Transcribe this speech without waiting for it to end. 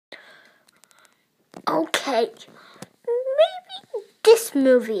Okay, maybe this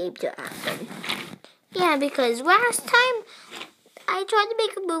movie ain't to happen. Yeah, because last time I tried to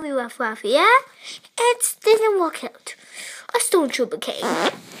make a movie with Rafi, it didn't work out. A stormtrooper came.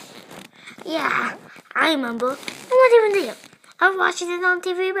 Yeah, I remember. I wasn't even there. I was watching it on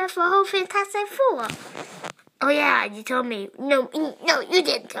TV for a whole Fantastic Four. Oh yeah, you told me. No, you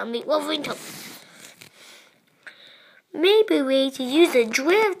didn't tell me. Wolverine told me. Maybe we need to use a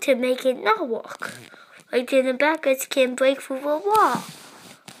drill to make it not work. Like then the bad guys can break through the wall.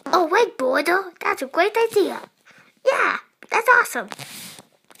 Oh wait, Boulder, that's a great idea. Yeah, that's awesome.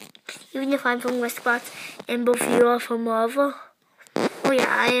 Even if I'm from Westbox and both you are from Marvel. Oh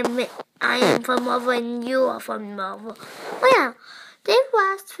yeah, I am from Marvel and you are from Marvel. Oh yeah, the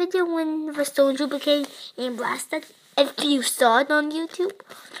last video when the Stormtrooper came and blasted, if you saw it on YouTube,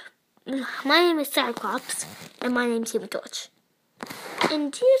 my name is Cyclops and my name's Human Torch.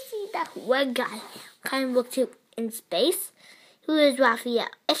 And do you see that red guy kind of looked in space? Who is Raphael?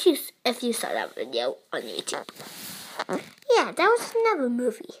 If you saw that video on YouTube. Yeah, that was another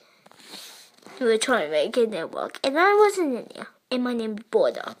movie. We were trying to make it work, and I wasn't in there. And my name is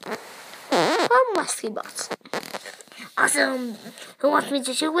Boulder. I'm Wesley Box. Awesome. Who wants me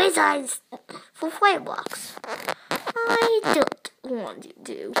to shoot lasers for fireworks? I don't want you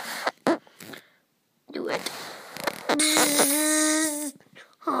to do it.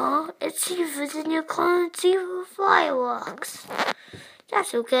 Oh, it seems within your currency for fireworks.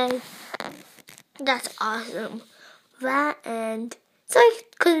 That's okay. That's awesome. That and so I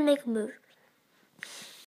couldn't make a movie.